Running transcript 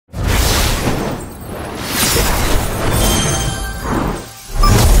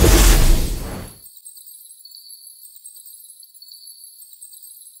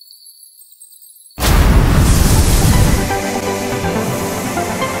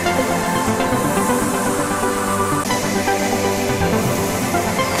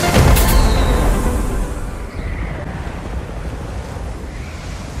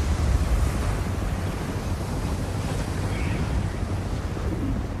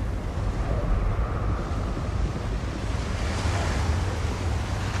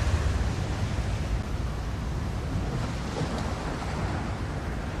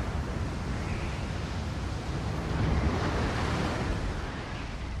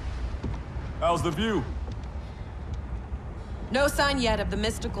How's the view? No sign yet of the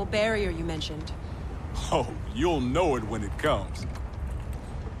mystical barrier you mentioned. Oh, you'll know it when it comes.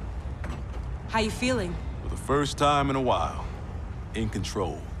 How you feeling? For the first time in a while, in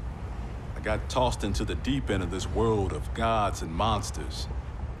control. I got tossed into the deep end of this world of gods and monsters.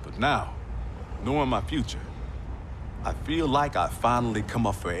 But now, knowing my future, I feel like I finally come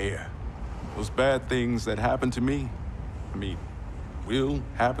up for air. Those bad things that happened to me, will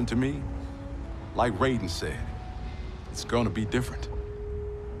happen to me. Like Raiden said, it's gonna be different.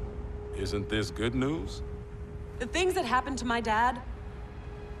 Isn't this good news? The things that happened to my dad,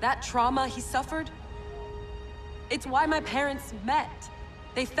 that trauma he suffered, it's why my parents met.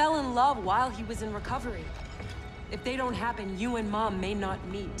 They fell in love while he was in recovery. If they don't happen, you and Mom may not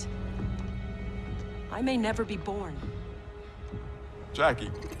meet. I may never be born.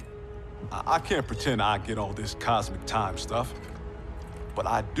 Jackie, I can't pretend I get all this cosmic time stuff. But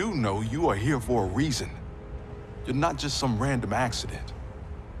I do know you are here for a reason. You're not just some random accident.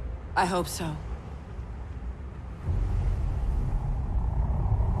 I hope so.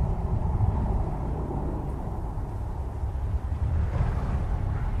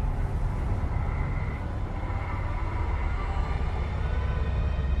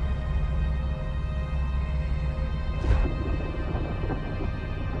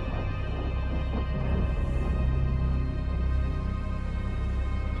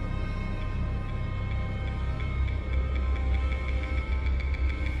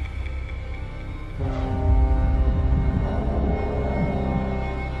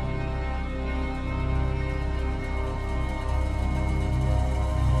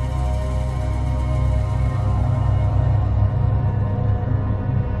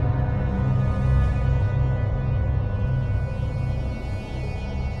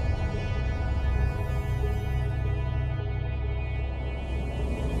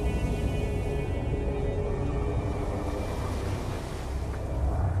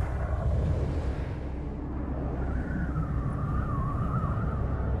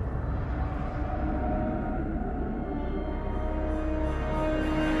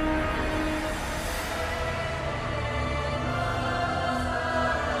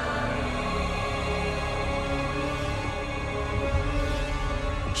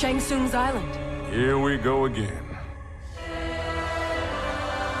 Shang Tsung's island. Here we go again.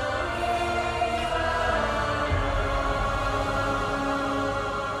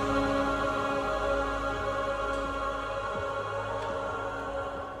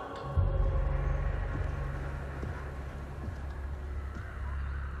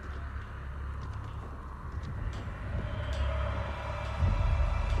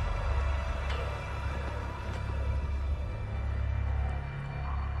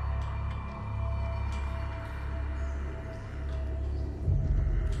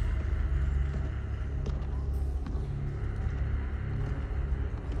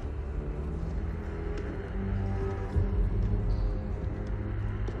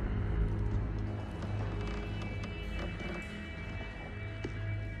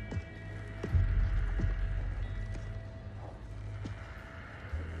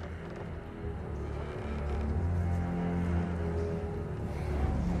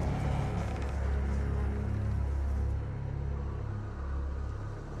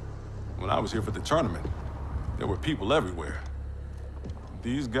 When I was here for the tournament, there were people everywhere.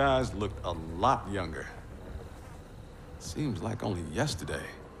 These guys looked a lot younger. Seems like only yesterday.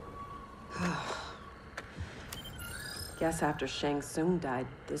 Guess after Shang Tsung died,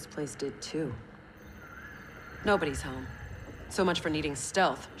 this place did too. Nobody's home. So much for needing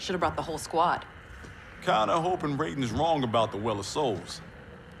stealth. Should have brought the whole squad. Kinda hoping Raiden's wrong about the Well of Souls.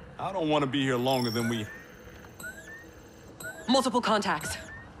 I don't want to be here longer than we... Multiple contacts.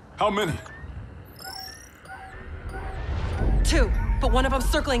 How many? 2, but one of them's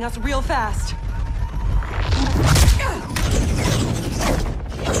circling us real fast.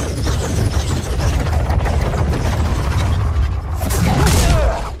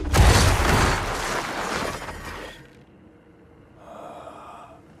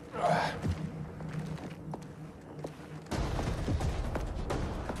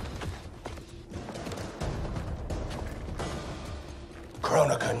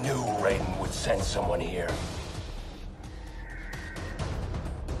 Kronika knew Raiden would send someone here.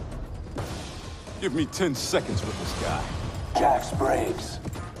 Give me 10 seconds with this guy. Jax Briggs.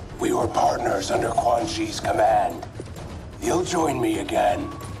 We were partners under Quan Chi's command. You'll join me again.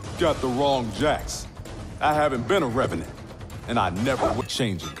 Got the wrong Jax. I haven't been a Revenant, and I never would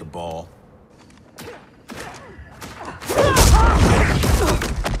change it, Cabal.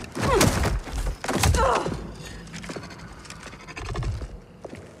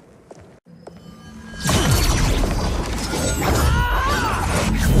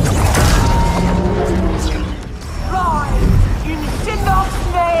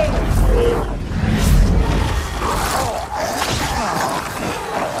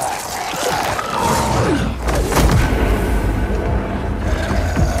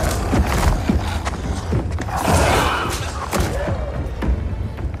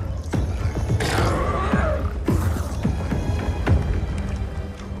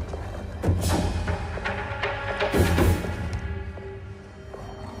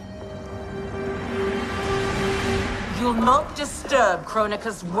 disturb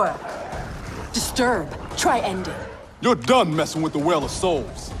Kronika's work. Disturb. Try ending. You're done messing with the Well of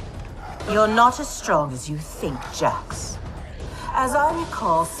Souls. You're not as strong as you think, Jax. As I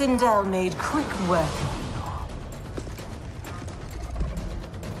recall, Sindel made quick work of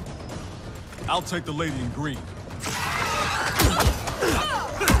you. I'll take the lady in green.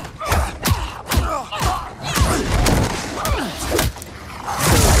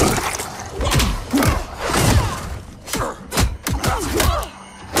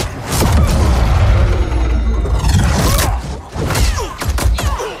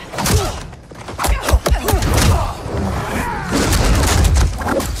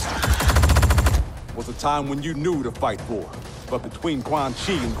 Time when you knew to fight for. But between Quan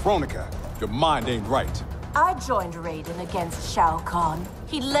Chi and Kronika, your mind ain't right. I joined Raiden against Shao Kahn.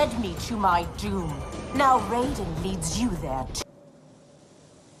 He led me to my doom. Now Raiden leads you there too.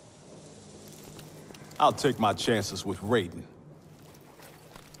 I'll take my chances with Raiden.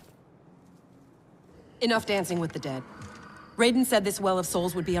 Enough dancing with the dead. Raiden said this Well of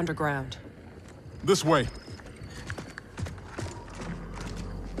Souls would be underground. This way.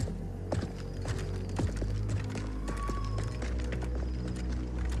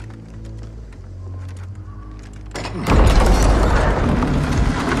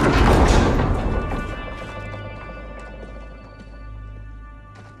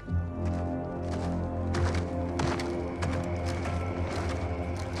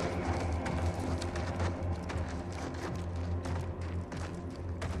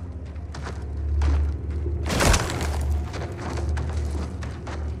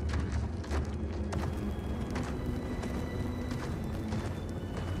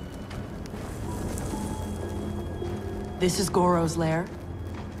 This is Goro's lair?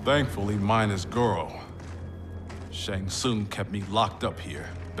 Thankfully, mine is Goro. Shang Tsung kept me locked up here,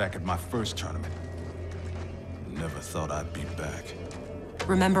 back at my first tournament. Never thought I'd be back.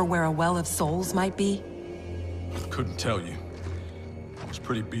 Remember where a Well of Souls might be? Couldn't tell you. I was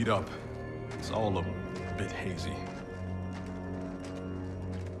pretty beat up. It's all a bit hazy.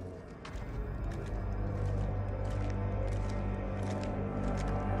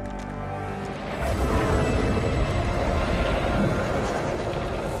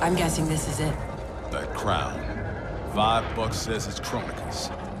 I'm guessing this is it. That crown. $5 says it's Kronika's.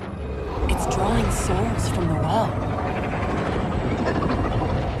 It's drawing souls from the well.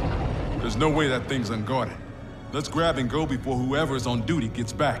 There's no way that thing's unguarded. Let's grab and go before whoever is on duty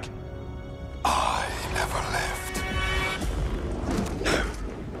gets back. I never left.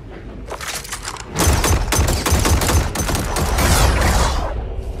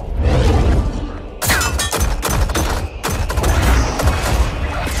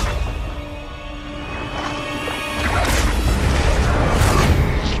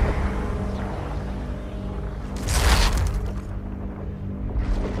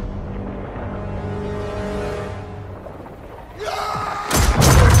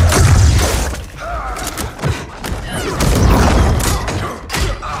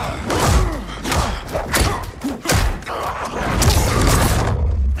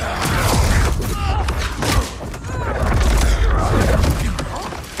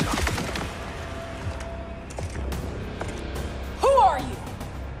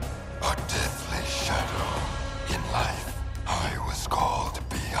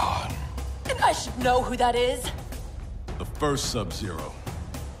 Know who that is? The first Sub-Zero.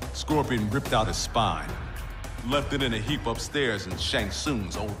 Scorpion ripped out his spine, left it in a heap upstairs in Shang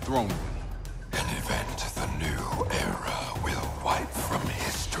Tsung's old throne room. An event the new era will wipe from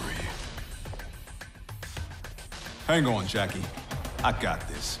history. Hang on, Jackie. I got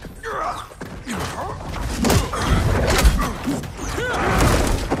this.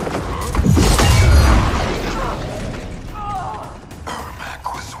 Ermac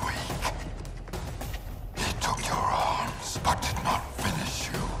was weak. He took your arms, but did not finish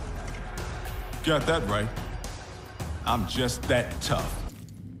you. Got that right. I'm just that tough.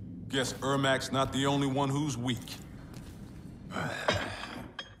 Guess Ermac's not the only one who's weak.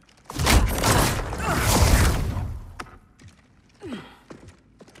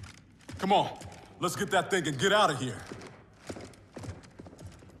 Come on, let's get that thing and get out of here.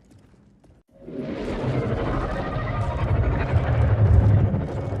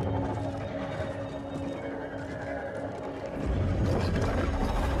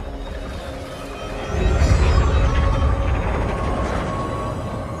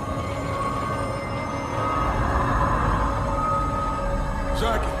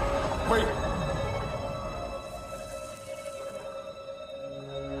 Jackie, wait.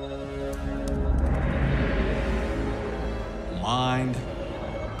 Mind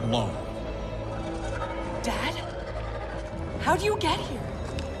blown. Dad? How do you get here?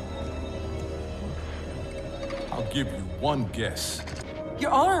 I'll give you one guess.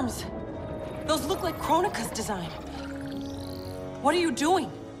 Your arms! Those look like Kronika's design. What are you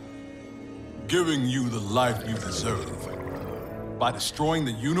doing? Giving you the life you deserve. By destroying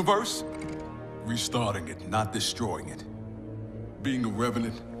the universe? Restarting it, not destroying it. Being a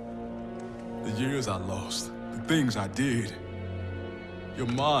revenant. The years I lost. The things I did. Your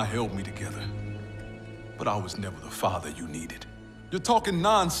ma held me together. But I was never the father you needed. You're talking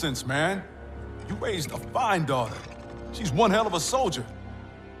nonsense, man. You raised a fine daughter. She's one hell of a soldier.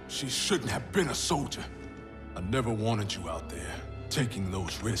 She shouldn't have been a soldier. I never wanted you out there, taking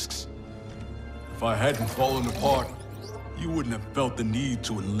those risks. If I hadn't fallen apart, you wouldn't have felt the need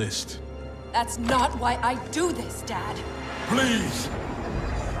to enlist. That's not why I do this, Dad. Please!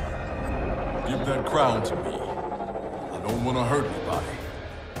 Give that crown to me. I don't want to hurt anybody.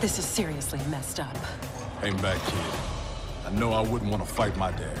 This is seriously messed up. Hang back, kid. I know I wouldn't want to fight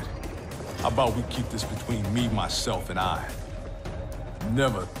my dad. How about we keep this between me, myself, and I?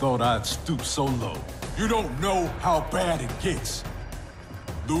 Never thought I'd stoop so low. You don't know how bad it gets.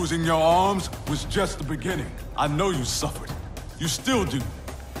 Losing your arms was just the beginning. I know you suffered. You still do.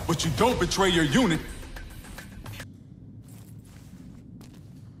 But you don't betray your unit.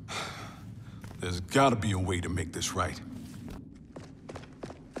 There's gotta be a way to make this right.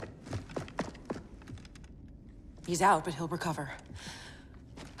 He's out, but he'll recover.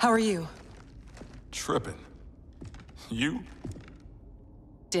 How are you? Tripping. You?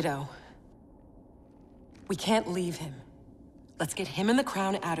 Ditto. We can't leave him. Let's get him and the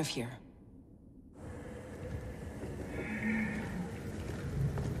crown out of here.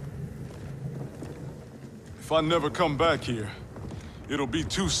 If I never come back here, it'll be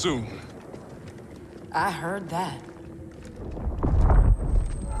too soon. I heard that.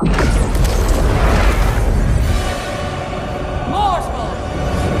 Mortal!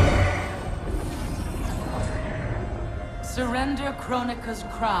 Surrender Kronika's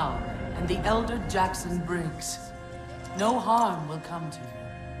crown and the Elder Jackson Briggs. No harm will come to you.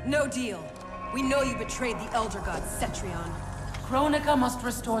 No deal. We know you betrayed the Elder God, Cetrion. Kronika must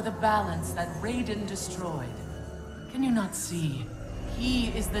restore the balance that Raiden destroyed. Can you not see? He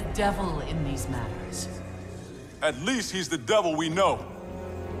is the devil in these matters. At least he's the devil we know.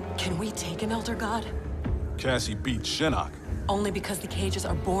 Can we take an Elder God? Cassie beat Shinnok. Only because the cages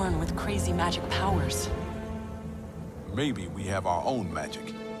are born with crazy magic powers. Maybe we have our own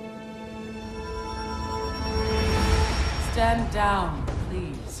magic. Stand down,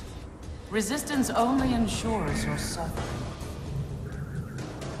 please. Resistance only ensures your suffering.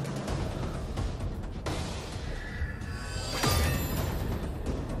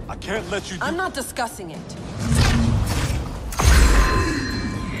 I can't let you do— I'm not discussing it.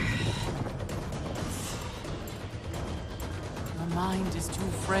 Your mind is too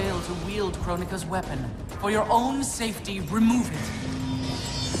frail to wield Kronika's weapon. For your own safety, remove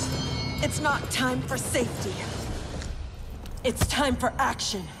it. It's not time for safety. It's time for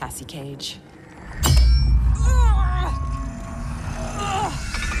action, Cassie Cage.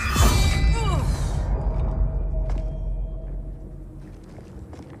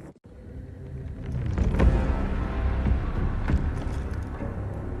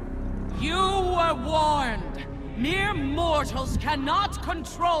 You were warned. Mere mortals cannot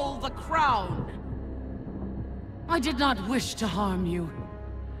control the crown. I did not wish to harm you,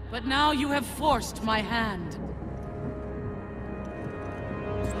 but now you have forced my hand.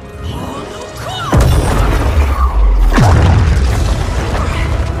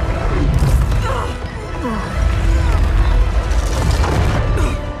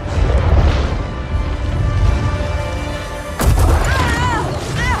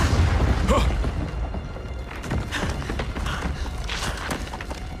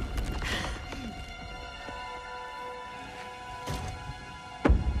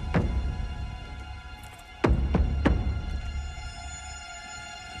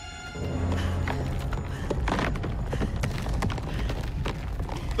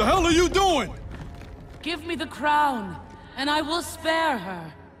 The hell are you doing? Give me the crown, and I will spare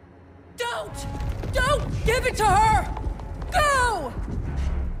her. Don't! Don't give it to her! Go!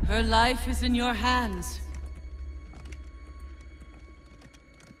 Her life is in your hands.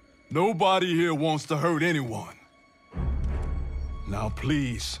 Nobody here wants to hurt anyone. Now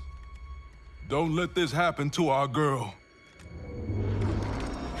please, don't let this happen to our girl.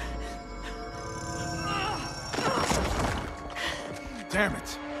 Damn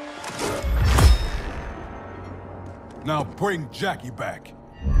it. Now bring Jackie back.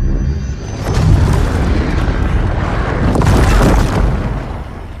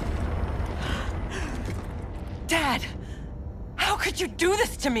 Dad! could you do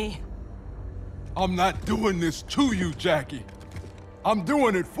this to me? I'm not doing this to you, Jackie. I'm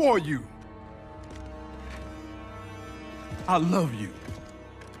doing it for you. I love you.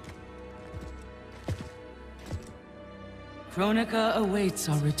 Kronika awaits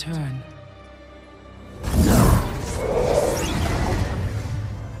our return.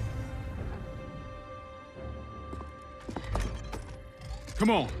 Come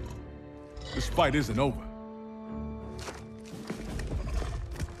on. This fight isn't over.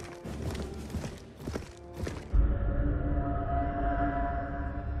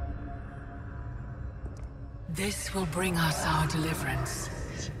 This will bring us our deliverance.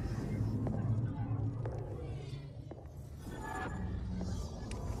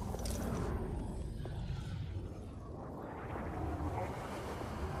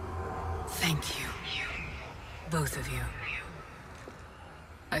 Thank you. Both of you.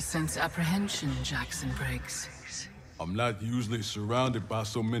 I sense apprehension, Jackson Briggs. I'm not usually surrounded by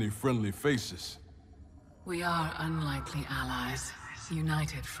so many friendly faces. We are unlikely allies,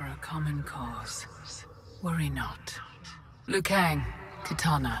 united for a common cause. Worry not. Liu Kang,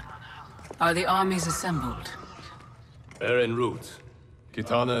 Kitana, are the armies assembled? They're en route.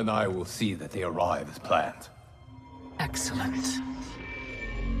 Kitana and I will see that they arrive as planned. Excellent.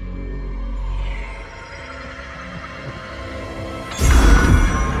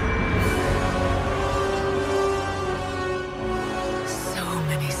 So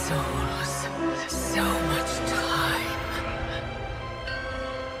many souls, so much time.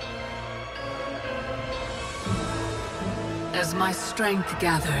 As my strength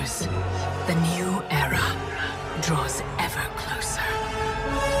gathers, the new era draws ever closer.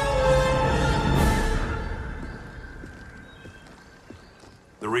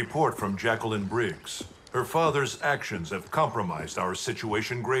 The report from Jacqueline Briggs. Her father's actions have compromised our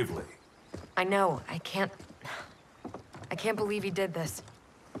situation gravely. I know. I can't believe he did this.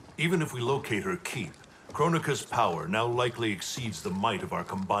 Even if we locate her keep, Kronika's power now likely exceeds the might of our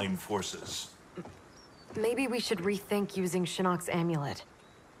combined forces. Maybe we should rethink using Shinnok's amulet.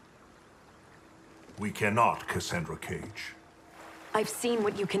 We cannot, Cassandra Cage. I've seen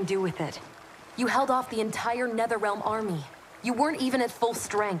what you can do with it. You held off the entire Netherrealm army. You weren't even at full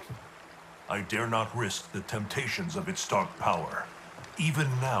strength. I dare not risk the temptations of its dark power. Even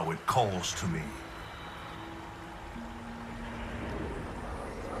now it calls to me.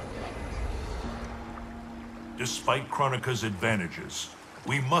 Despite Kronika's advantages,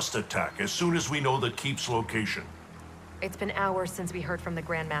 we must attack as soon as we know the keep's location. It's been hours since we heard from the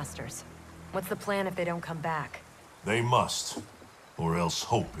Grandmasters. What's the plan if they don't come back? They must, or else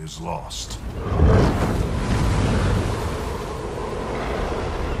hope is lost.